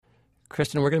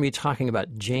Kristen, we're going to be talking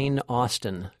about Jane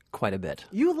Austen quite a bit.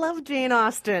 You love Jane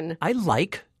Austen. I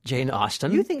like Jane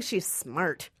Austen. You think she's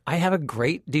smart. I have a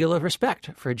great deal of respect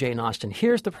for Jane Austen.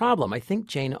 Here's the problem. I think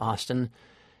Jane Austen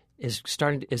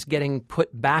is getting put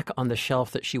back on the shelf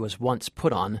that she was once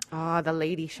put on. The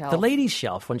lady shelf. The ladies'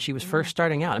 shelf when she was first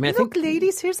starting out. I mean, Look,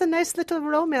 ladies, here's a nice little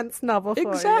romance novel for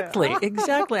exactly, you.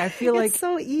 exactly. I feel like it's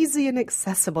so easy and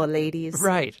accessible, ladies.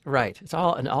 Right. It's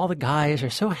all the guys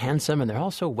are so handsome and they're all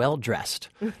so well dressed.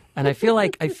 And I feel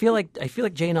like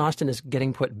Jane Austen is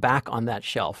getting put back on that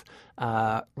shelf.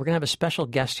 We're gonna have a special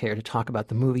guest here to talk about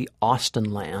the movie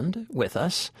Austenland with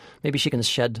us. Maybe she can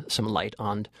shed some light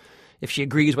on if she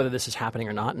agrees whether this is happening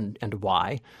or not and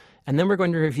why. And then we're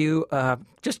going to review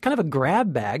just kind of a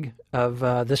grab bag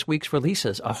of this week's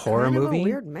releases, a horror movie. A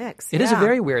weird mix. It is a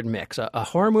very weird mix. A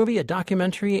horror movie, a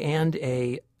documentary, and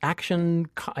a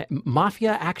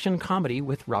mafia action comedy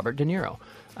with Robert De Niro.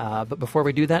 But before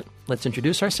we do that, let's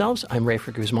introduce ourselves. I'm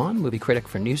Rafer Guzman, movie critic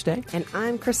for Newsday. And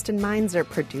I'm Kristen Meinzer,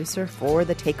 producer for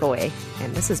The Takeaway.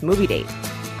 And this is Movie Date.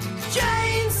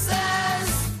 Jane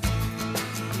says,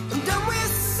 I'm done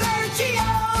with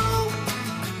Sergio.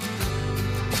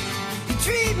 You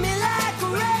treat me like a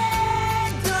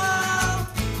rag doll.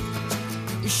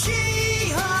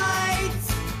 She hides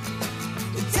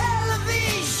the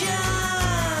television.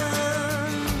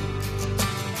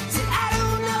 Said I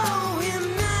don't know him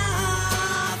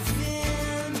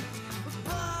nothing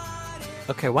but it.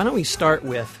 Okay, why don't we start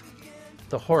with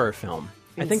the horror film?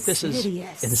 I think this is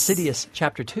Insidious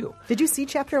Chapter 2. Did you see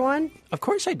Chapter 1? Of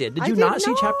course I did. Did you not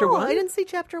see Chapter 1? I didn't see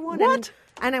Chapter 1. What?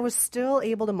 And I was still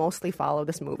able to mostly follow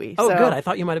this movie. Oh, so good. I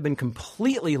thought you might have been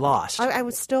completely lost. I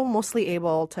was still mostly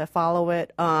able to follow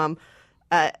it.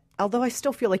 Although I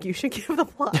still feel like you should give the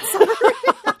plot summary.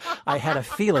 I had a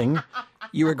feeling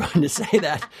you were going to say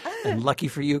that. And lucky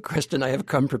for you, Kristen, I have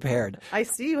come prepared. I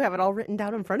see you have it all written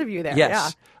down in front of you there.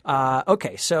 Yes.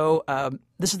 Okay, so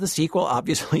this is the sequel,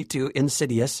 obviously, to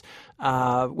Insidious,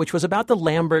 which was about the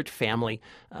Lambert family.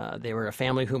 They were a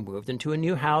family who moved into a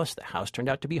new house. The house turned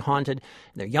out to be haunted.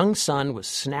 Their young son was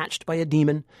snatched by a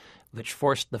demon, which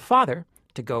forced the father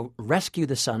to go rescue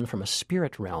the son from a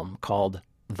spirit realm called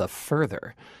The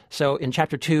Further. So in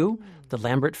Chapter 2, the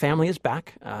Lambert family is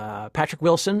back. Patrick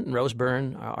Wilson and Rose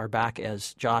Byrne are back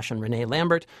as Josh and Renee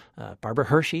Lambert, Barbara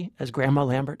Hershey as Grandma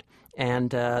Lambert. And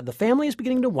the family is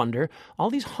beginning to wonder, all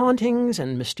these hauntings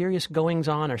and mysterious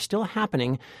goings-on are still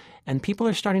happening, and people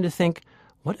are starting to think,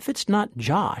 what if it's not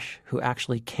Josh who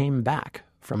actually came back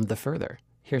from The Further?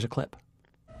 Here's a clip.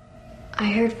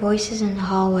 I heard voices in the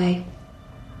hallway.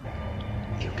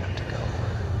 You've got to go.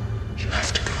 You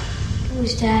have to go. It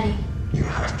was Daddy, You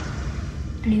have to.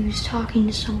 and he was talking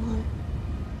to someone.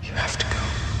 You have to go.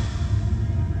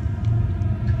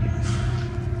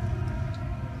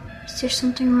 Is there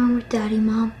something wrong with Daddy,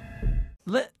 Mom?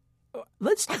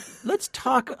 Let's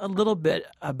talk a little bit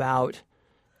about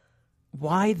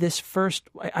why this first.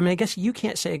 I mean, I guess you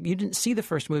can't say you didn't see the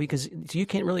first movie because you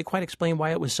can't really quite explain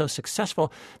why it was so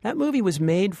successful. That movie was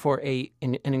made for an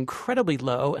incredibly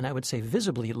low, and I would say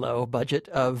visibly low, budget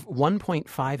of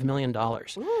 $1.5 million,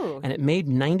 and it made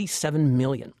 $97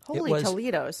 million. Holy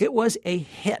Toledos! It was a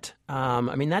hit.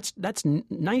 I mean, that's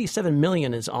 $97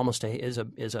 million is almost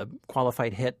a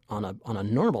qualified hit on a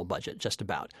normal budget, just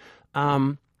about.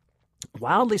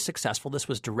 Wildly successful. This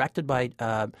was directed by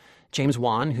James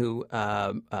Wan, who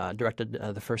directed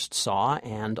the first Saw,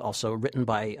 and also written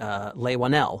by Leigh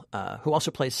Whannell, who also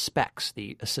plays Specs,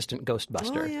 the assistant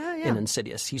Ghostbuster in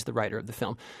Insidious. He's the writer of the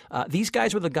film. These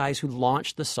guys were the guys who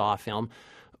launched the Saw film.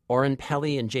 Oren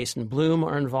Peli and Jason Blum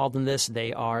are involved in this.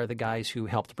 They are the guys who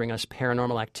helped bring us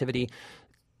Paranormal Activity.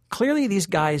 Clearly, these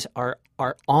guys are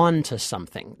on to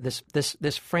something.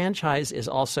 This franchise is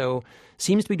also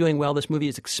seems to be doing well. This movie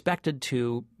is expected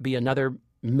to be another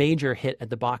major hit at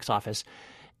the box office,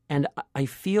 and I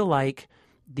feel like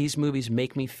these movies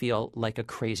make me feel like a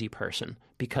crazy person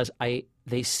because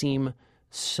they seem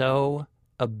so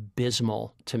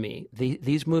abysmal to me.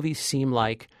 These movies seem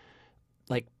like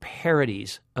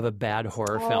parodies of a bad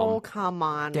horror film. Oh, come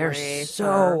on, They're Ray.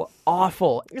 so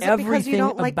awful. Is it because you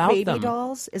don't like about baby them.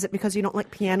 dolls? Is it because you don't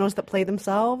like pianos that play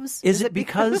themselves? Is it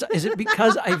because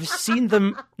I've seen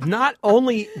them not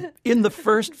only in the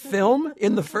first film,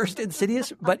 in the first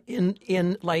Insidious, but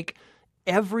in like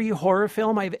every horror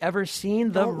film I've ever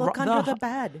seen? Don't look under the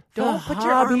bed. Don't put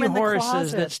your hobby arm in the horses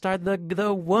closet. that start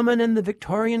the woman in the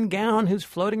Victorian gown who's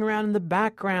floating around in the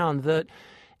background.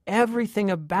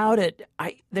 Everything about it,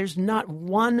 there's not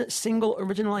one single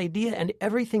original idea, and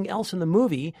everything else in the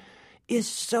movie is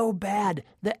so bad.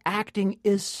 The acting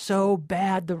is so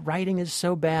bad. The writing is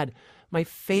so bad. My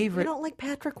favorite. You don't like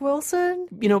Patrick Wilson?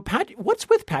 What's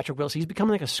with Patrick Wilson? He's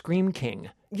becoming like a scream king.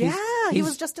 Yeah, he he's-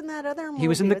 was just in that other movie. He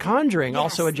was in The with- Conjuring, Yes,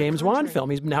 also a The James Wan Conjuring. film.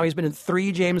 He's been in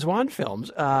 3 James Wan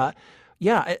films.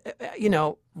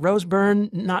 Rose Byrne,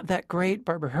 not that great.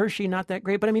 Barbara Hershey, not that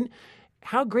great. But I mean,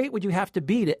 how great would you have to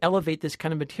be to elevate this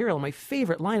kind of material? My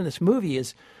favorite line in this movie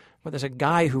is where there's a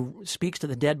guy who speaks to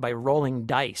the dead by rolling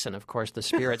dice, and of course the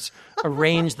spirits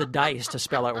arrange the dice to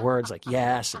spell out words like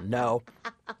yes and no.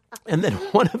 And then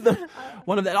one of them.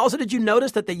 Also, did you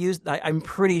notice that they used? I'm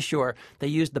pretty sure they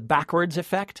used the backwards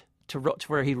effect to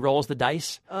where he rolls the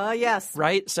dice. Yes.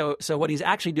 Right? So what he's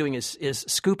actually doing is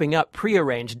scooping up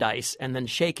prearranged dice and then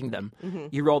shaking them. Mm-hmm.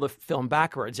 You roll the film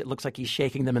backwards, it looks like he's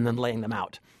shaking them and then laying them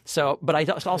out. So, but I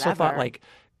also thought, Clever. like,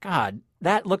 God,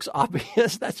 that looks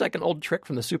obvious. That's like an old trick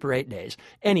from the Super 8 days.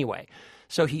 Anyway,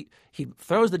 so he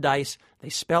throws the dice, they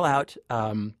spell out,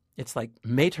 it's like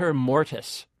Mater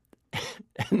Mortis.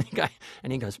 and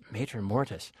he goes, Mater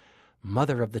Mortis,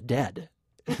 mother of the dead.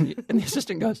 And the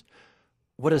assistant goes,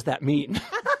 what does that mean?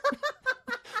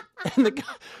 And the guy,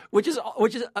 which is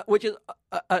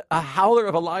a howler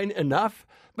of a line enough,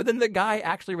 but then the guy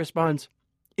actually responds,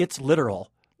 "It's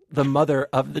literal, the mother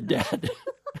of the dead."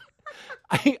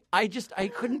 I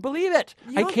couldn't believe it.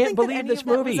 You I don't can't think that believe any this of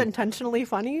that movie. was intentionally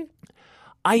funny?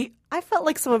 I I felt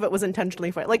like some of it was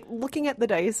intentionally funny. Like looking at the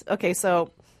dice. Okay,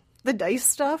 so the dice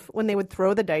stuff, when they would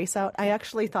throw the dice out, I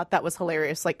actually thought that was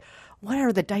hilarious. Like, what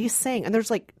are the dice saying? And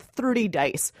there's like 30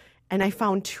 dice. And I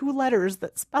found 2 letters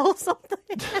that spell something.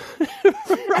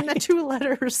 And the 2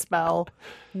 letters spell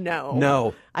no.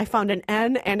 No. I found an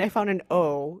N and I found an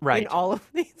O Right. in all of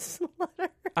these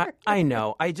letters. I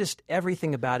know.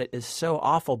 Everything about it is so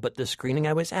awful. But the screening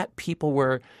I was at, people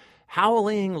were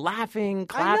howling, laughing,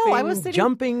 clapping, I was sitting,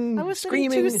 jumping, I was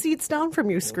screaming. sitting 2 seats down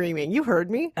from you screaming. You heard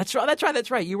me. That's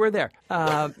right. You were there.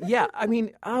 Yeah. I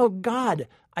mean, oh God,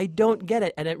 I don't get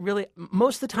it. And it really,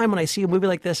 most of the time when I see a movie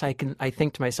like this, I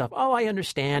think to myself, oh, I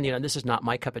understand. This is not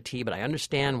my cup of tea, but I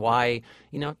understand why.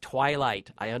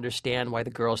 Twilight. I understand why the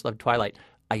girls love Twilight.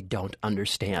 I don't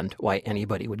understand why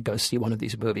anybody would go see one of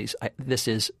these movies. This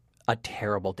is a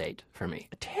terrible date for me.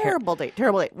 Terrible date.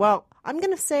 Well, I'm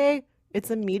going to say it's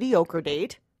a mediocre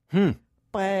date.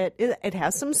 But it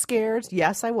has some scares.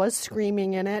 Yes, I was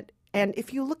screaming in it. And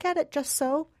if you look at it just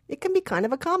so, it can be kind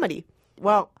of a comedy.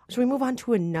 Well, should we move on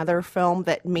to another film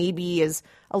that maybe is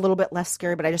a little bit less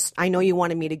scary, but I know you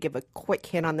wanted me to give a quick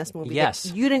hint on this movie. Yes.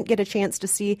 That you didn't get a chance to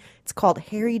see. It's called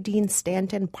Harry Dean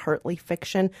Stanton, Partly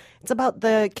Fiction. It's about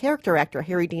the character actor,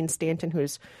 Harry Dean Stanton,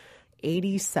 who's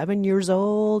 87 years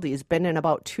old. He's been in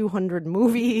about 200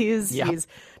 movies. Yeah. He's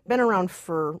been around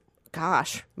for,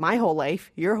 gosh, my whole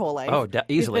life, your whole life. Oh,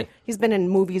 easily. He's been in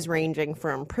movies ranging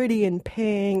from Pretty in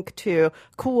Pink to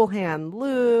Cool Hand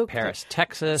Luke. to Paris,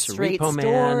 Texas, Straight Repo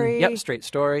Story. Man. Yep, Straight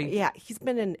Story. Yeah, he's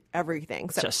been in everything.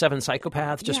 So, Just 7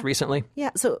 Psychopaths just recently. yeah,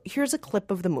 so here's a clip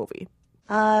of the movie.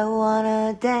 I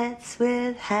wanna dance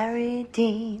with Harry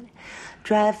Dean,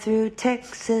 drive through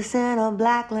Texas in a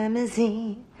black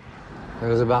limousine. It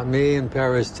was about me in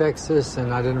Paris, Texas,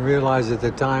 and I didn't realize at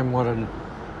the time what a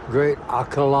great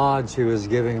accolade she was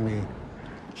giving me.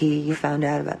 He found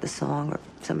out about the song, or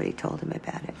somebody told him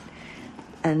about it.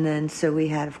 And then, so we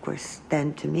had, of course,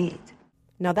 then to meet.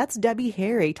 Now, that's Debbie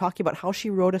Harry talking about how she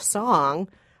wrote a song,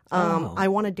 I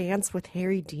Want to Dance with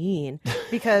Harry Dean,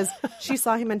 because she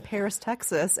saw him in Paris,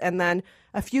 Texas. And then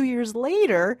a few years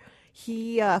later,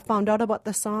 he found out about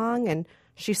the song and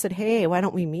she said, hey, why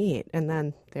don't we meet? And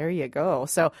then there you go.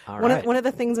 So one of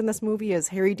the things in this movie is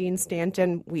Harry Dean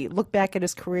Stanton. We look back at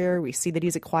his career. We see that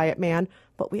he's a quiet man,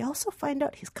 but we also find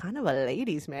out he's kind of a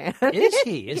ladies' man. Is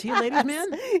he? Is he a ladies' man?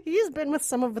 He's been with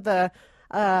some of the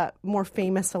more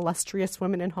famous, illustrious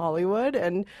women in Hollywood.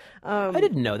 And I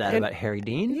didn't know that about Harry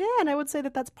Dean. yeah, and I would say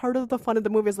that that's part of the fun of the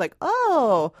movie is like,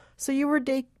 oh, so you were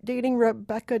dating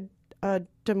Rebecca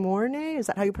De Mornay? Is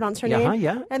that how you pronounce her name?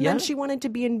 Yeah. And then she wanted to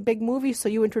be in big movies, so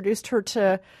you introduced her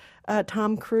to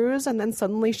Tom Cruise, and then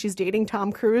suddenly she's dating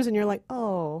Tom Cruise, and you're like,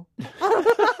 oh.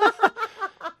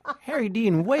 Harry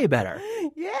Dean, way better.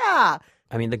 Yeah.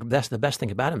 I mean, the best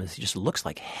thing about him is he just looks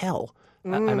like hell.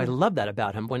 I love that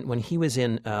about him. When he was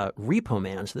in Repo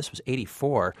Man, so this was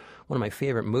 1984, one of my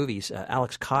favorite movies,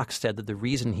 Alex Cox said that the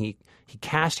reason he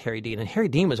cast Harry Dean, and Harry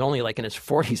Dean was only like in his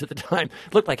 40s at the time,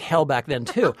 looked like hell back then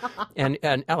too, and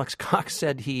Alex Cox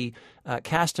said he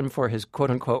cast him for his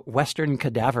quote-unquote Western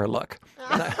cadaver look,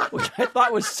 which I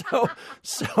thought was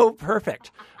so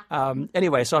perfect.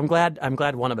 Anyway, so I'm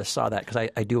glad one of us saw that because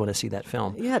I do want to see that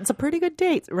film. Yeah, it's a pretty good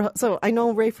date. So I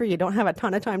know, Rayford, you don't have a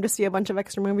ton of time to see a bunch of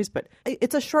extra movies, but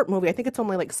it's a short movie. I think it's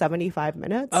only like 75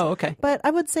 minutes. Oh, okay. But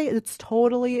I would say it's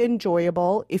totally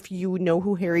enjoyable if you know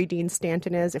who Harry Dean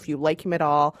Stanton is, if you like him at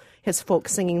all. His folk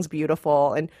singing's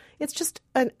beautiful, and it's just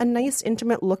a nice,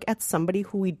 intimate look at somebody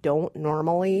who we don't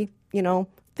normally,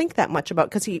 think that much about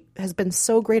because he has been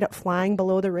so great at flying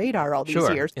below the radar all these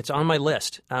years. It's on my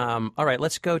list. All right,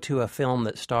 let's go to a film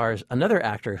that stars another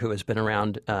actor who has been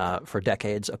around for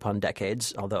decades upon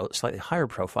decades, although slightly higher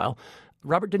profile,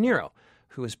 Robert De Niro,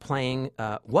 who is playing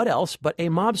what else but a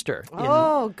mobster.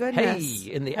 Goodness.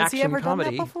 In the has action he ever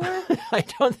comedy. done that before? I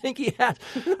don't think he has.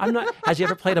 Has he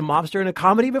ever played a mobster in a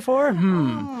comedy before?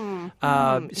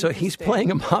 So he's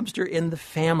playing a mobster in The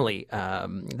Family.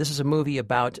 This is a movie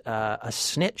about a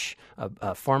snitch,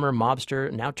 a former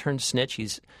mobster, now turned snitch.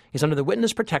 He's under the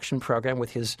witness protection program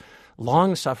with his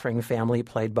long-suffering family,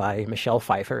 played by Michelle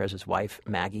Pfeiffer as his wife,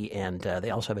 Maggie, and they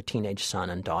also have a teenage son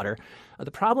and daughter.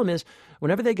 The problem is,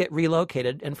 whenever they get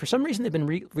relocated, and for some reason they've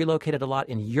been relocated a lot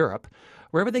in Europe,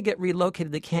 wherever they get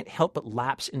relocated, they can't help but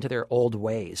lapse into their old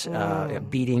ways,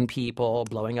 beating people,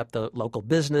 blowing up the local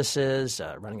businesses,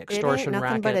 running extortion it ain't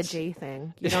nothing rackets. but a J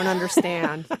thing. You don't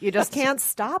understand. You just can't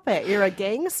stop it. You're a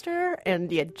gangster,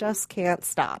 and you just can't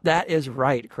stop. That is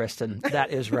right, Kristen.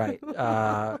 That is right.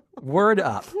 Word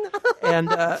up. And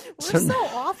We're so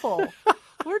awful.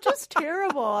 We're just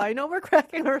terrible. I know we're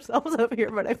cracking ourselves up here,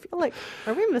 but I feel like,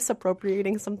 are we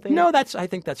misappropriating something? No, I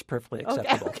think that's perfectly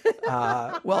acceptable.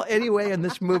 Well, anyway, in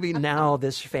this movie now,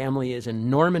 this family is in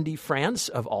Normandy, France,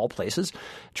 of all places,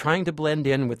 trying to blend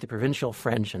in with the provincial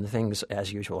French, and things,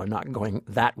 as usual, are not going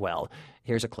that well.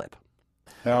 Here's a clip.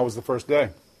 How was the first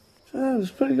day? It was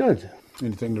pretty good.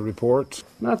 Anything to report?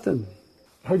 Nothing.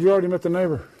 Heard you already met the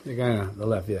neighbor. The guy on the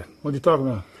left, yeah. What'd you talk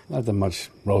about? Nothing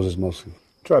much. Roses mostly.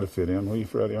 Try to fit in, will you,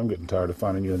 Freddie? I'm getting tired of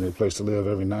finding you a new place to live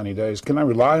every 90 days. Can I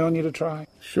rely on you to try?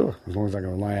 Sure, as long as I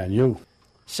can rely on you.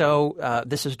 So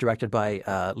this is directed by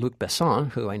Luc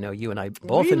Besson, who I know you and I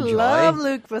both we enjoy. We love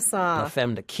Luc La Besson.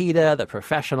 Femme Nikita, The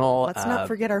Professional. Let's not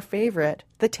forget our favorite,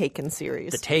 the Taken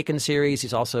series. The Taken series.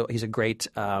 He's a great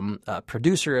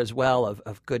producer as well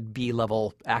of good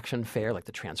B-level action fare like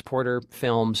the Transporter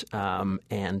films.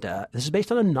 And this is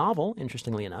based on a novel,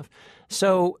 interestingly enough.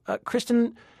 So,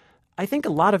 Kristen, I think a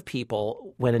lot of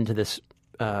people went into this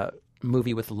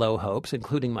movie with low hopes,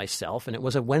 including myself, and it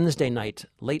was a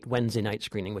late Wednesday night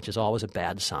screening, which is always a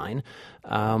bad sign.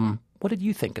 What did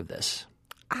you think of this?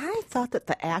 I thought that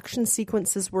the action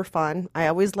sequences were fun. I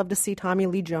always love to see Tommy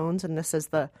Lee Jones, and this is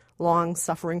the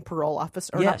long-suffering parole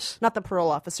officer. Or yes. Not the parole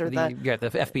officer. The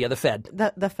FBI, the Fed.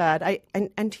 The Fed.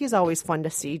 And he's always fun to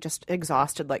see, just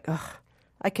exhausted, like, ugh.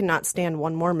 I cannot stand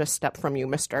one more misstep from you,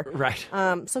 mister. Right.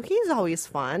 So he's always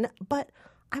fun, but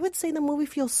I would say the movie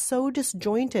feels so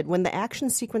disjointed. When the action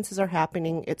sequences are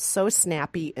happening, it's so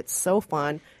snappy, it's so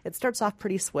fun. It starts off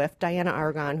pretty swift. Diana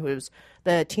Argon, who's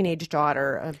the teenage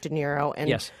daughter of De Niro, and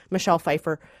yes. Michelle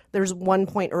Pfeiffer, there's one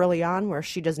point early on where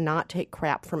she does not take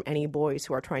crap from any boys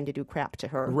who are trying to do crap to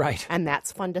her. Right. And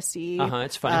that's fun to see.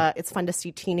 It's fun. It's fun to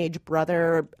see teenage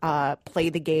brother play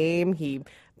the game. He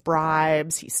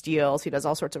bribes, he steals, he does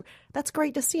all sorts of... That's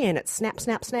great to see, and it's snap,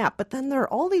 snap, snap. But then there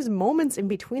are all these moments in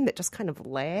between that just kind of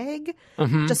lag.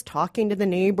 Mm-hmm. Just talking to the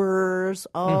neighbors.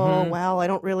 Oh, well, I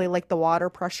don't really like the water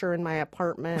pressure in my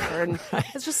apartment. And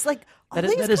it's just like all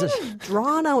these of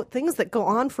drawn-out things that go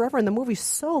on forever, and the movie's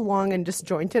so long and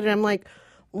disjointed. And I'm like,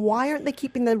 why aren't they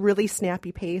keeping the really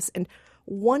snappy pace? And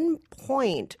one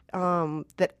point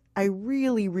that I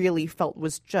really, really felt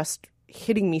was just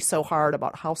hitting me so hard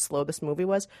about how slow this movie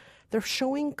was, they're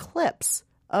showing clips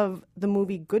of the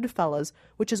movie Goodfellas,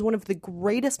 which is one of the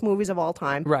greatest movies of all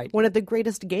time. Right. One of the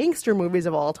greatest gangster movies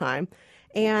of all time.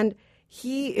 And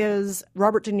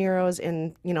Robert De Niro's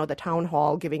in, the town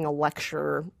hall giving a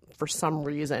lecture for some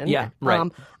reason. Yeah, right.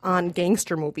 On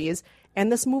gangster movies. And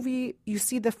this movie, you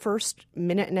see the first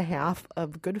minute and a half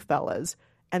of Goodfellas,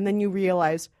 and then you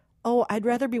realize, oh, I'd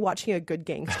rather be watching a good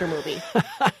gangster movie.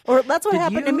 Or that's what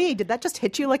happened to me. Did that just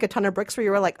hit you like a ton of bricks where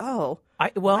you were like, oh,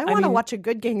 I want to watch a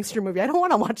good gangster movie. I don't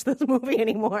want to watch this movie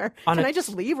anymore. Can I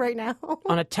just leave right now?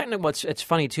 On a technical, it's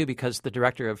funny too because the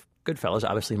director of Goodfellas,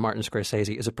 obviously Martin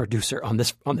Scorsese, is a producer on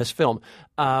this film.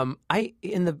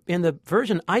 In the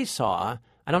version I saw,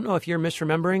 I don't know if you're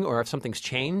misremembering or if something's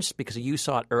changed because you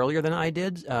saw it earlier than I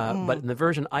did. But in the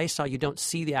version I saw, you don't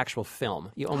see the actual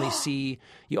film. You only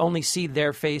see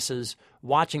their faces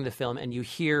watching the film, and you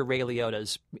hear Ray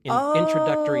Liotta's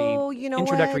introductory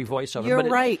voiceover. You're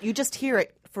right. You just hear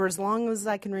it. For as long as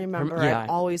I can remember, Yeah. I've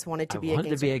always wanted to be a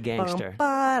gangster. To be a gangster.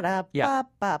 Bum, ba-da, Yeah. ba,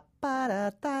 ba,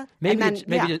 ba-da-da. Maybe And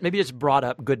then, maybe just brought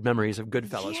up good memories of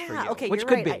Goodfellas for you. Okay, which you're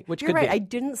could right. be. Which you're could right. be. I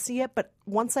didn't see it, but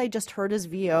once I just heard his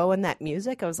VO and that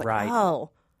music, I was like, Right.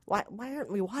 oh, why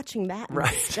aren't we watching that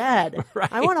Right. instead?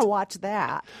 Right. I want to watch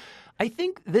that. I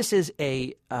think this is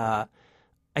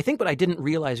I think what I didn't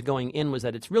realize going in was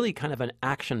that it's really kind of an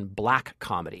action black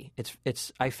comedy.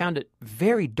 I found it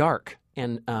very dark,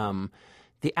 and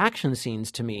the action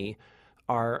scenes to me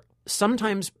are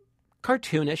sometimes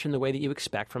cartoonish in the way that you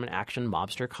expect from an action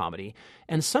mobster comedy,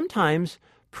 and sometimes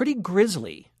pretty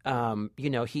grisly. Robert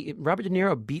De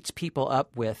Niro beats people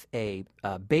up with a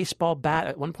baseball bat.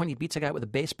 At one point, he beats a guy with a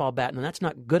baseball bat, and that's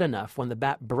not good enough. When the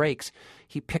bat breaks,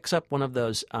 he picks up one of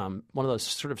those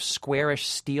sort of squarish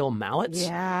steel mallets.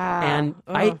 Yeah. And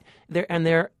I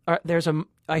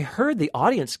heard the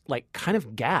audience like kind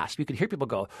of gasp. You could hear people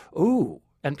go, "Ooh!"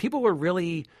 And people were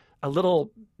really a little.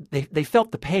 They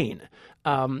felt the pain.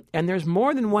 And there's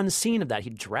more than one scene of that. He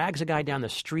drags a guy down the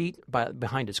street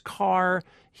behind his car.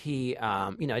 He,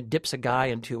 dips a guy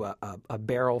into a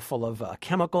barrel full of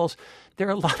chemicals. There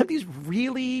are a lot of these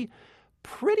really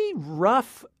pretty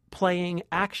rough playing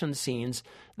action scenes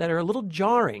that are a little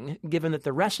jarring, given that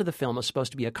the rest of the film is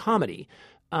supposed to be a comedy.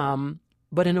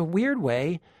 But in a weird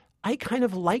way, I kind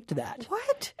of liked that.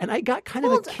 What? And I got kind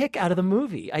of a kick out of the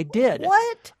movie. I did.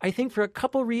 What? I think for a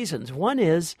couple reasons. One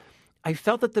is I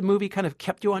felt that the movie kind of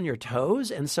kept you on your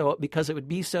toes, and so because it would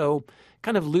be so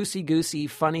kind of loosey-goosey,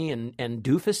 funny and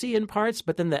doofusy in parts,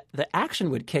 but then the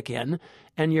action would kick in,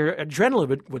 and your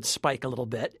adrenaline would spike a little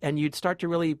bit, and you'd start to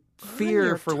really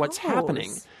fear for what's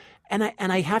happening. And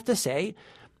I have to say,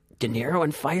 De Niro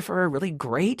and Pfeiffer are really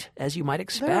great, as you might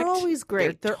expect. They're always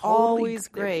great. They're always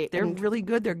great. They're really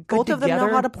good. They're good both together. of them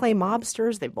know how to play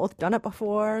mobsters. They've both done it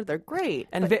before. They're great.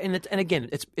 And again,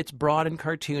 it's broad and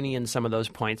cartoony in some of those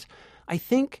points. I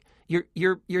think you're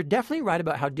definitely right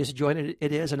about how disjointed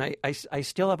it is, and I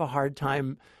still have a hard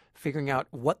time figuring out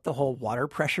what the whole water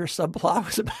pressure subplot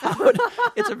was about.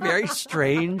 It's a very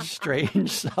strange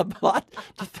subplot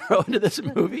to throw into this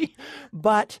movie.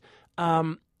 But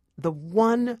the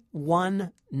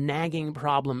one nagging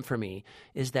problem for me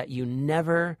is that you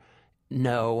never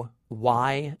know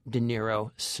why De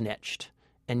Niro snitched,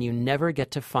 and you never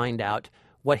get to find out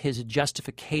what his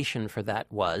justification for that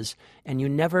was, and you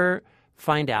never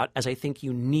find out, as I think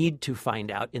you need to find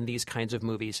out in these kinds of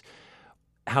movies,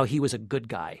 how he was a good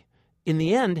guy. In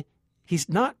the end, he's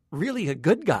not really a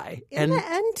good guy. In the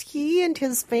end, he and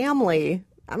his family,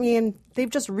 I mean, they've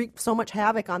just wreaked so much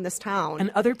havoc on this town. And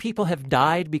other people have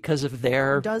died because of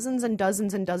their... Dozens and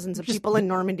dozens and dozens of people in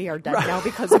Normandy are dead now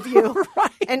because of you.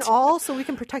 Right. And all so we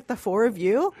can protect the four of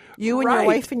you? You and your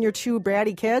wife and your two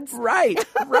bratty kids? Right.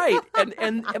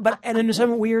 And in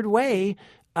some weird way,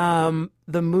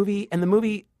 the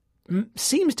movie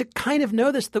seems to kind of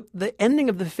know this. The ending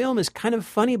of the film is kind of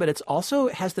funny, but it's also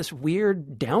has this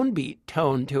weird downbeat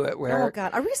tone to it. Where, oh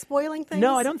God, are we spoiling things?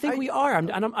 No, I don't think we are. I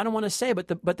don't want to say,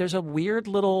 but there's a weird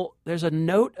there's a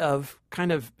note of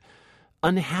kind of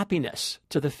unhappiness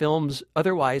to the film's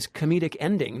otherwise comedic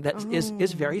ending that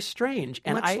is very strange.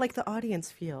 And much like the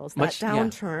audience feels that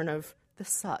downturn of this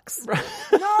sucks. Right.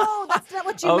 No, that's not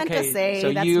what you meant to say.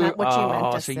 So that's not what you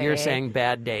meant to say. So you're saying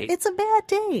bad date. It's a bad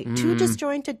date. Too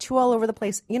disjointed, too all over the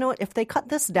place. You know what? If they cut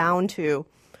this down to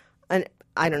an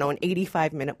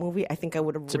 85-minute movie, I think I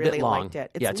would have really liked it.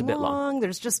 It's a bit long.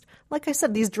 There's just, like I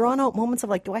said, these drawn-out moments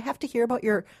of like, do I have to hear about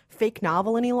your fake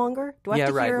novel any longer? Do I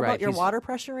have to hear about your water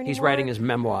pressure anymore? He's writing his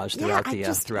memoirs throughout the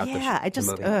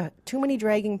movie. Too many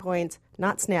dragging points,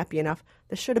 not snappy enough.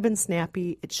 This should have been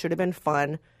snappy. It should have been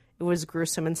fun. It was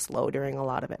gruesome and slow during a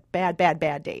lot of it. Bad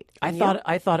date.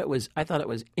 I thought it was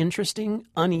interesting,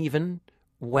 uneven,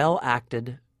 well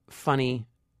acted, funny,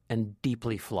 and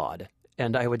deeply flawed.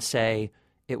 And I would say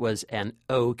it was an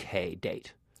okay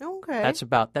date. Okay. That's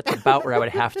about where I would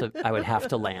have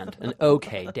to land. An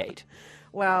okay date.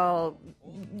 Well,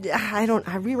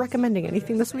 are we recommending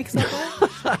anything this week so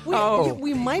far?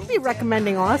 We might be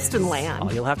recommending Austin Land.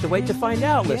 Oh, you'll have to wait to find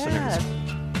out, listeners.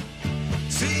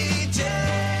 CJ,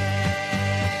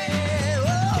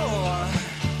 oh,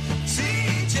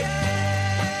 CJ,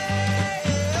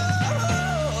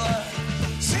 oh,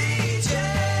 CJ.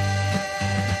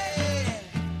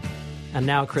 And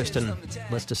now, Kristen,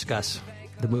 let's discuss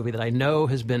the movie that I know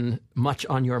has been much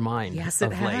on your mind yes,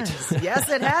 of it late. Has. Yes,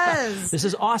 it has. This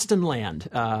is Austin Land,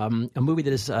 a movie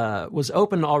that was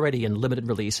open already in limited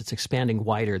release. It's expanding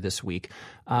wider this week.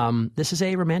 This is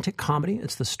a romantic comedy.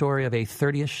 It's the story of a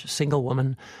 30-ish single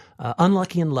woman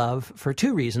unlucky in love for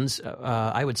two reasons,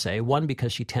 I would say. One,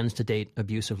 because she tends to date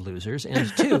abusive losers.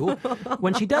 And two,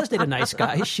 when she does date a nice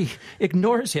guy, she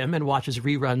ignores him and watches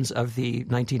reruns of the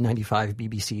 1995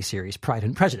 BBC series Pride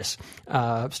and Prejudice,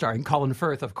 starring Colin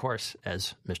Firth, of course,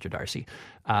 as Mr. Darcy.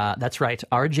 That's right.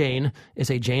 Our Jane is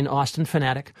a Jane Austen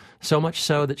fanatic, so much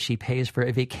so that she pays for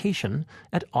a vacation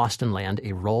at Austenland,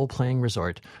 a role-playing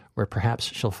resort where perhaps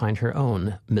she'll find her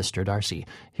own Mr. Darcy.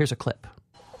 Here's a clip.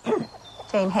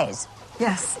 Jane Hayes.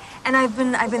 Yes, and I've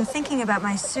been thinking about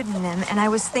my pseudonym, and I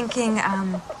was thinking,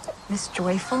 Miss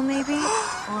Joyful, maybe?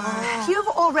 You've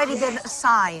already been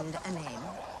assigned a name.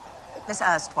 Miss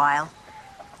Erstwhile.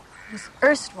 Miss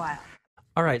Erstwhile.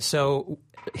 All right, so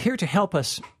here to help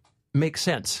us make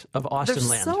sense of Austenland.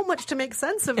 There's so much to make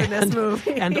sense of in this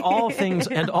movie. and all things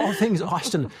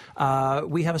Austen.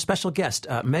 We have a special guest,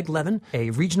 Meg Levin, a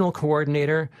regional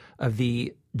coordinator of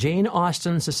the Jane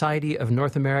Austen Society of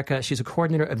North America. She's a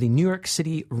coordinator of the New York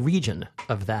City region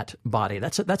of that body.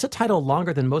 That's a title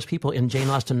longer than most people in Jane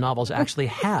Austen novels actually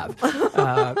have.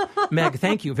 Meg,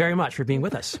 thank you very much for being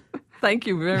with us. Thank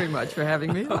you very much for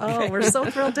having me. Oh, we're so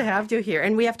thrilled to have you here.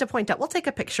 And we have to point out, we'll take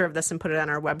a picture of this and put it on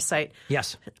our website.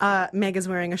 Yes. Meg is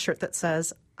wearing a shirt that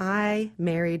says, I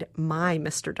married my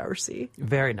Mr. Darcy.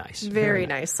 Very nice. Very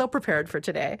nice. So prepared for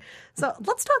today. So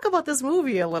let's talk about this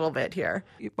movie a little bit here.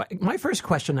 My first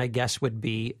question, I guess, would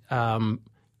be,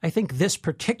 I think this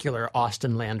particular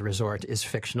Austenland resort is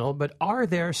fictional, but are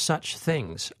there such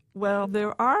things? Well,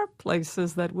 there are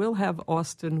places that will have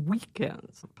Austen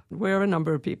weekends where a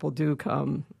number of people do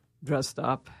come dressed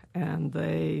up and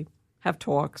they have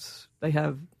talks, they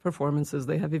have performances,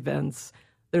 they have events.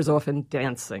 There's often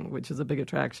dancing, which is a big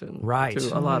attraction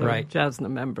to a lot of JASNA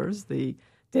members, the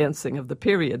dancing of the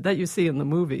period that you see in the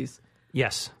movies.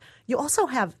 Yes. You also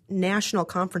have national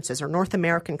conferences or North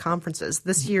American conferences.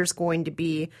 This year's going to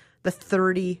be the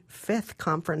 35th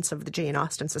conference of the Jane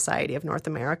Austen Society of North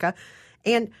America.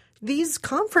 And these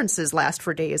conferences last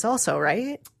for days also,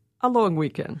 right? A long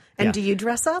weekend. And do you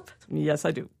dress up? Yes, I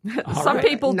do. Some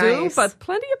people do, but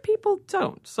plenty of people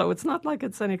don't. So it's not like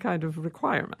it's any kind of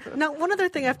requirement. Now, one other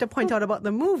thing I have to point out about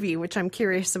the movie, which I'm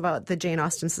curious about the Jane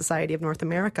Austen Society of North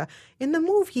America. In the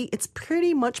movie, it's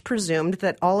pretty much presumed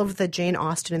that all of the Jane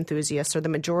Austen enthusiasts, or the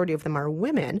majority of them, are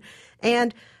women.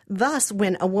 And thus,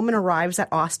 when a woman arrives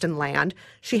at Austenland,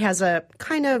 she has a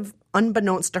kind of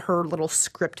unbeknownst to her little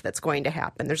script that's going to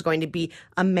happen. There's going to be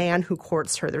a man who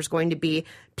courts her. There's going to be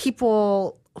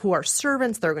people who are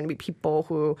servants. There are going to be people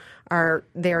who are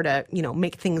there to,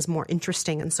 make things more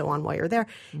interesting and so on while you're there.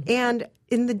 Mm-hmm. And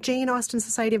in the Jane Austen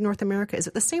Society of North America, is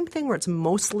it the same thing where it's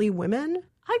mostly women?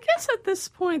 I guess at this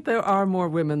point there are more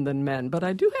women than men, but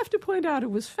I do have to point out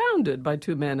it was founded by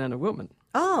two men and a woman.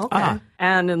 Oh, okay.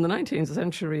 And in the 19th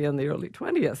century and the early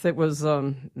 20th, it was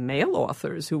male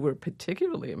authors who were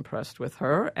particularly impressed with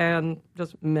her, and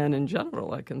just men in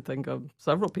general. I can think of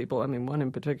several people. I mean, one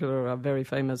in particular, a very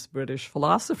famous British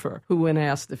philosopher, who when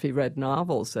asked if he read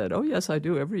novels said, "Oh, yes, I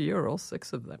do. Every year, all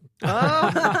 6 of them."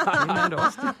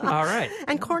 Oh. All right.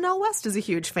 And Cornel West is a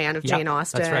huge fan of Jane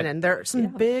Austen, that's right. And there are some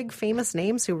big famous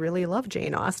names who really love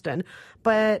Jane Austen.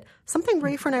 But something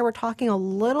Rafer and I were talking a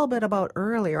little bit about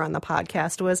earlier on the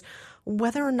podcast was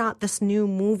whether or not this new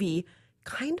movie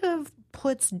kind of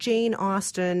puts Jane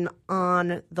Austen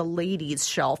on the ladies'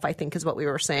 shelf, I think is what we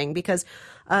were saying, because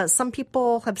some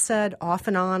people have said off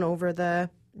and on over the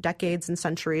decades and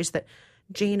centuries that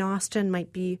Jane Austen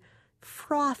might be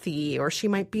frothy, or she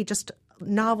might be just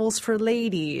novels for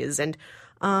ladies. And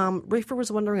Rafer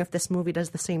was wondering if this movie does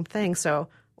the same thing. So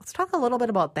let's talk a little bit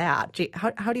about that.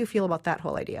 How do you feel about that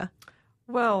whole idea?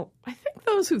 Well, I think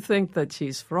those who think that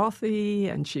she's frothy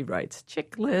and she writes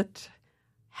chick lit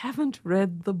haven't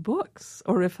read the books.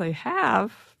 Or if they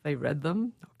have, they read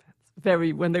them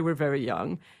when they were very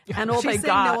young. And all She's they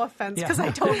got. No offense, because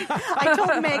I told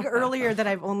Meg earlier that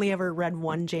I've only ever read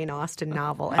one Jane Austen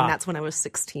novel, and that's when I was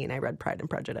 16. I read Pride and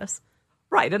Prejudice.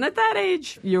 Right, and at that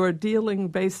age, you're dealing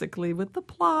basically with the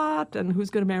plot and who's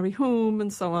going to marry whom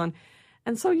and so on.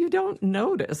 And so you don't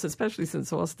notice, especially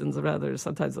since Austen's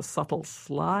sometimes a subtle,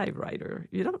 sly writer,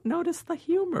 you don't notice the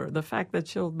humor, the fact that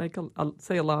she'll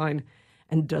say a line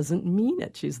and doesn't mean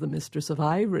it. She's the mistress of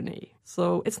irony.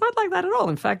 So it's not like that at all.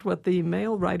 In fact, what the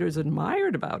male writers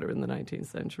admired about her in the 19th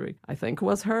century, I think,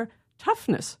 was her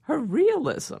toughness, her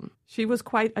realism. She was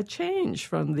quite a change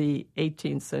from the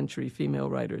 18th century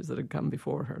female writers that had come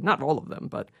before her. Not all of them,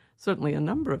 but certainly a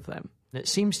number of them. It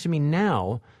seems to me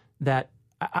now that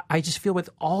I just feel with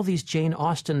all these Jane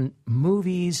Austen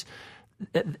movies,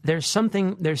 there's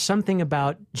something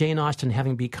about Jane Austen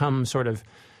having become sort of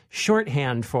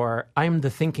shorthand for I'm the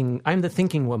thinking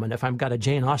woman. If I've got a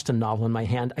Jane Austen novel in my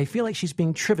hand, I feel like she's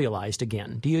being trivialized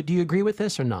again. Do you agree with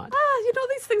this or not?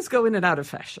 These things go in and out of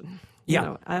fashion. you Yeah.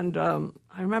 know. And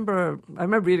I remember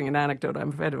reading an anecdote. I'm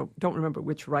afraid I don't remember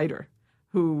which writer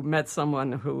who met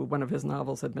someone who one of his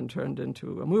novels had been turned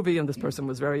into a movie, and this person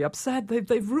was very upset.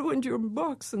 They've ruined your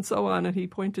books and so on. And he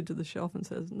pointed to the shelf and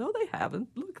says, "No, they haven't.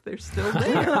 Look, they're still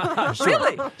there. Sure.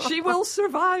 Really, she will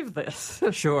survive this."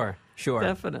 Sure.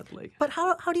 Definitely. But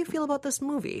how do you feel about this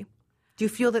movie? Do you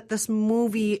feel that this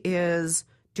movie is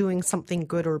doing something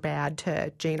good or bad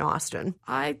to Jane Austen?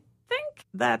 I think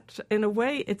that, in a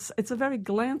way, it's a very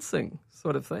glancing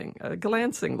sort of thing, a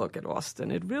glancing look at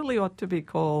Austen. It really ought to be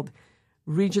called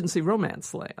Regency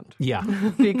Romance Land. Yeah.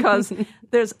 Because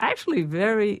there's actually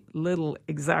very little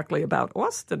exactly about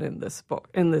Austen in this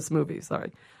movie.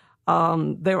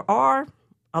 There are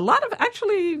a lot of,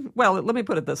 let me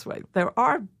put it this way. There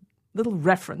are little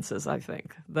references, I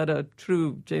think, that a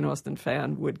true Jane Austen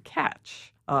fan would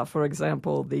catch. For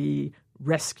example, the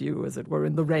rescue, as it were,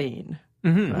 in the rain.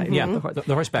 Mm-hmm. Right? Yeah,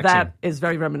 the horseback That scene. is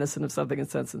very reminiscent of Something in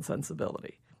Sense and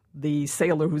Sensibility. The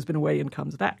sailor who's been away and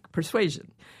comes back.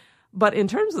 Persuasion. But in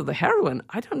terms of the heroine,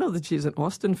 I don't know that she's an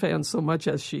Austen fan so much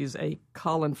as she's a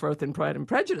Colin Firth in Pride and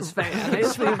Prejudice fan.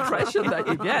 It's the impression that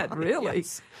you get, really.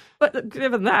 Yes. But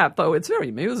given that, though, it's very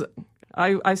amusing.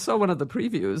 I saw one of the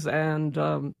previews,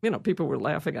 and people were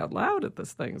laughing out loud at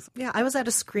this thing. Yeah, I was at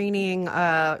a screening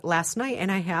last night,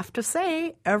 and I have to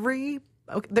say,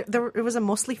 it was a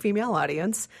mostly female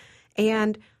audience,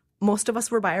 and most of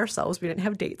us were by ourselves. We didn't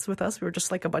have dates with us. We were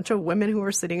just like a bunch of women who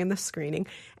were sitting in the screening.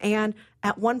 And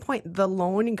at one point, the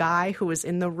lone guy who was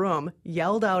in the room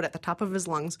yelled out at the top of his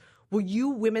lungs, "Will you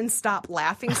women stop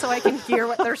laughing so I can hear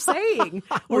what they're saying?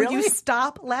 Will you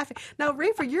stop laughing?" Now,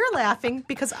 Rafer, you're laughing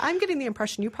because I'm getting the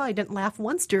impression you probably didn't laugh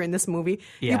once during this movie.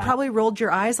 Yeah. You probably rolled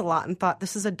your eyes a lot and thought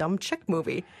this is a dumb chick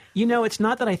movie. You know, it's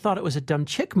not that I thought it was a dumb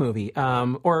chick movie,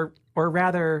 or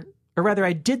rather,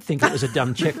 I did think it was a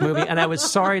dumb chick movie, and I was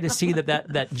sorry to see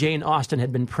that Jane Austen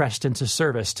had been pressed into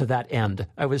service to that end.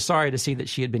 I was sorry to see that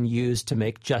she had been used to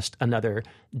make just another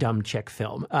dumb chick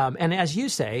film. And as you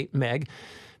say, Meg,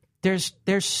 there's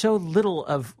so little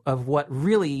of what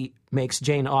really makes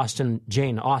Jane Austen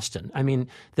Jane Austen. I mean,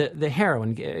 the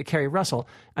heroine, Carrie Russell,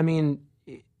 I mean,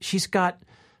 she's got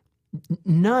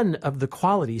none of the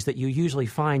qualities that you usually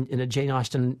find in a Jane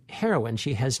Austen heroine.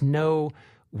 She has no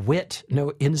wit,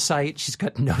 no insight. She's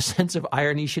got no sense of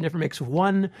irony. She never makes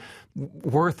one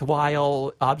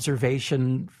worthwhile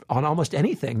observation on almost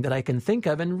anything that I can think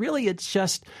of. And really, it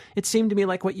seemed to me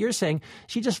like what you're saying.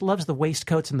 She just loves the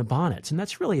waistcoats and the bonnets, and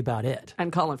that's really about it.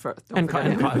 And Colin Firth. And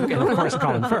of course,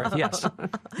 Colin Firth, yes.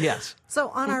 Yes. So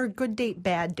on our good date,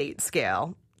 bad date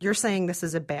scale, you're saying this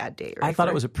is a bad date, right? I thought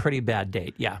it was a pretty bad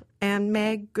date, yeah. And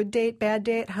Meg, good date, bad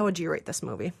date, how would you rate this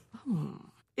movie?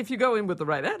 If you go in with the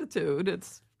right attitude,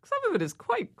 some of it is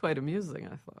quite amusing,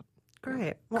 I thought.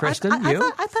 Great. Well, Kristen, I you?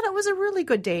 thought it was a really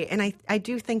good date, and I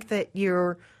do think that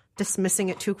you're dismissing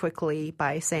it too quickly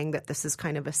by saying that this is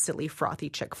kind of a silly, frothy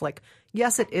chick flick.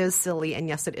 Yes, it is silly, and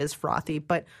yes, it is frothy,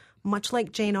 but much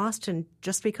like Jane Austen,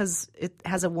 just because it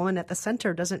has a woman at the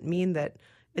center doesn't mean that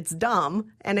it's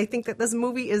dumb. And I think that this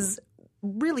movie is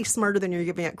really smarter than you're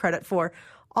giving it credit for.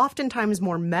 Oftentimes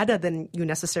more meta than you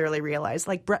necessarily realize.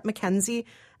 Like Bret McKenzie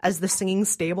as the singing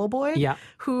stable boy,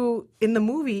 who in the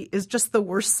movie is just the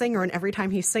worst singer, and every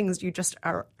time he sings, you just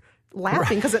are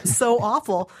laughing because it's so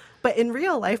awful. But in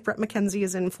real life, Bret McKenzie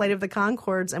is in Flight of the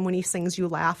Conchords, and when he sings, you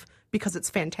laugh because it's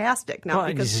fantastic. Not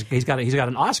because he's got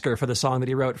an Oscar for the song that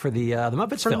he wrote for the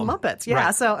Muppets film. For the Muppets, yeah.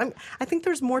 Right. So I think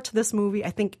there's more to this movie.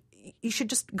 I think you should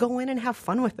just go in and have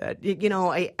fun with it.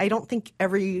 I don't think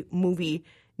every movie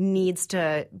needs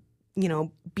to,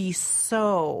 be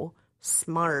so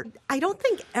smart. I don't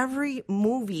think every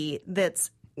movie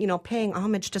that's, paying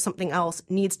homage to something else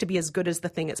needs to be as good as the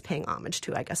thing it's paying homage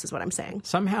to, I guess is what I'm saying.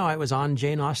 Somehow I was on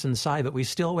Jane Austen's side, but we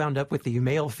still wound up with the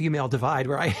male-female divide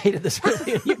where I hated this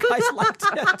movie and you guys liked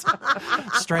it.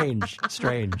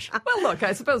 Strange. Well, look,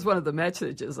 I suppose one of the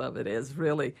messages of it is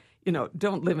really,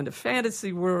 don't live in a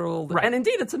fantasy world. Right. And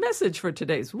indeed, it's a message for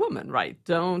today's woman, right?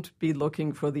 Don't be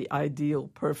looking for the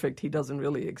ideal, perfect, he doesn't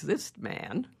really exist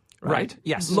man, right?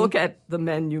 Yes. Look at the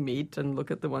men you meet and look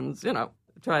at the ones,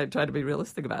 Try to be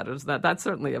realistic about it. That's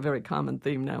certainly a very common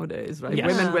theme nowadays, right? Yes.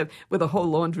 Women with a whole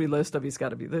laundry list of he's got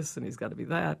to be this and he's got to be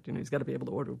that. He's got to be able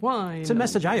to order wine. It's a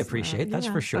message I appreciate, that's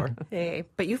for sure. Hey,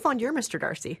 but you found your Mr.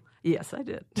 Darcy. Yes, I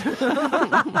did.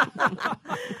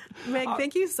 Meg,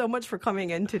 thank you so much for coming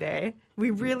in today.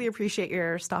 We really appreciate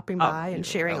your stopping by and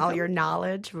sharing all your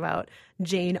knowledge about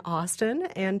Jane Austen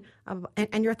and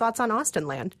your thoughts on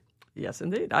Austenland. Yes,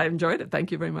 indeed. I enjoyed it.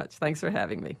 Thank you very much. Thanks for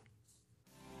having me.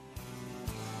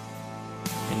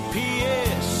 And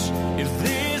P.S. If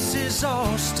this is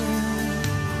Austin,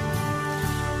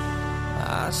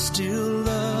 I still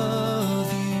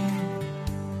love you.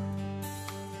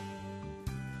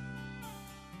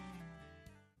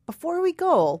 Before we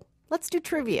go, let's do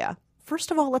trivia.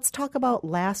 First of all, let's talk about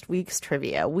last week's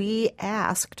trivia. We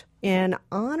asked, in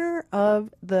honor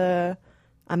of the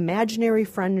imaginary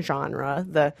friend genre,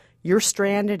 the you're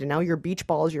stranded and now your beach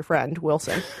ball is your friend,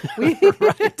 Wilson.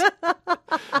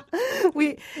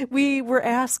 We were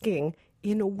asking,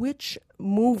 in which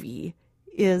movie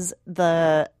is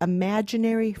the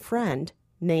imaginary friend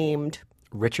named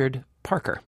Richard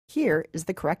Parker? Here is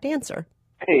the correct answer.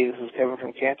 Hey, this is Kevin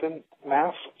from Canton,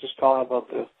 Mass. Just calling about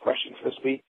the question for this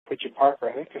week. Richard Parker,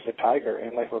 I think, is a tiger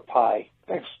in Life of Pi.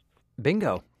 Thanks.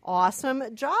 Bingo.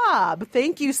 Awesome job.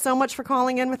 Thank you so much for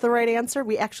calling in with the right answer.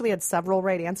 We actually had several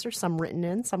right answers, some written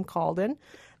in, some called in.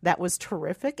 That was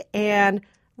terrific. And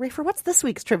Rafer, what's this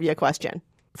week's trivia question?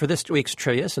 For this week's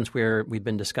trivia, since we've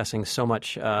been discussing so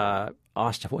much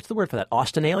Austin, what's the word for that?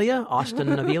 Austenalia?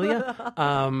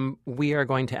 We are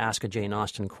going to ask a Jane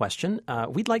Austen question.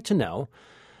 We'd like to know,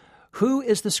 who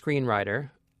is the screenwriter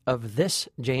of this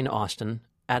Jane Austen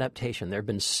adaptation? There have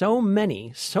been so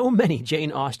many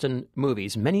Jane Austen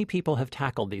movies. Many people have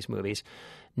tackled these movies.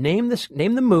 Name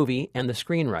the movie and the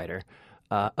screenwriter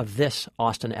of this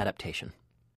Austen adaptation.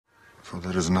 For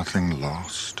there is nothing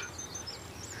lost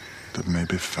that may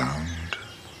be found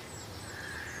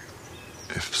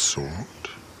if sought.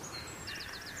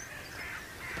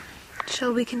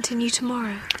 Shall we continue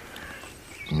tomorrow?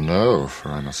 No, for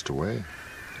I must away.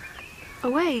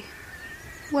 Away?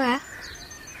 Where?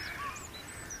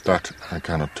 That I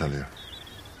cannot tell you.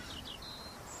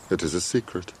 It is a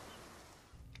secret.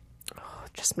 Oh,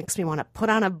 it just makes me want to put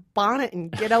on a bonnet and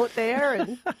get out there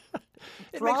and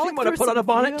it makes me want to put on a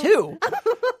bonnet too.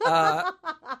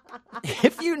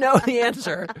 If you know the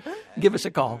answer, give us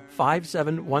a call,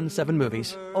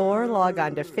 5717-MOVIES. Or log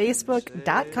on to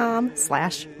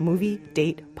Facebook.com/Movie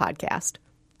Date Podcast.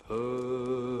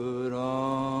 Put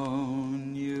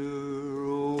on your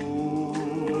old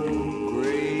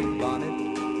gray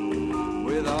bonnet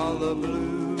with all the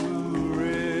blue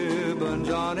ribbons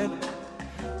on it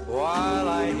while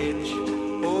I hitch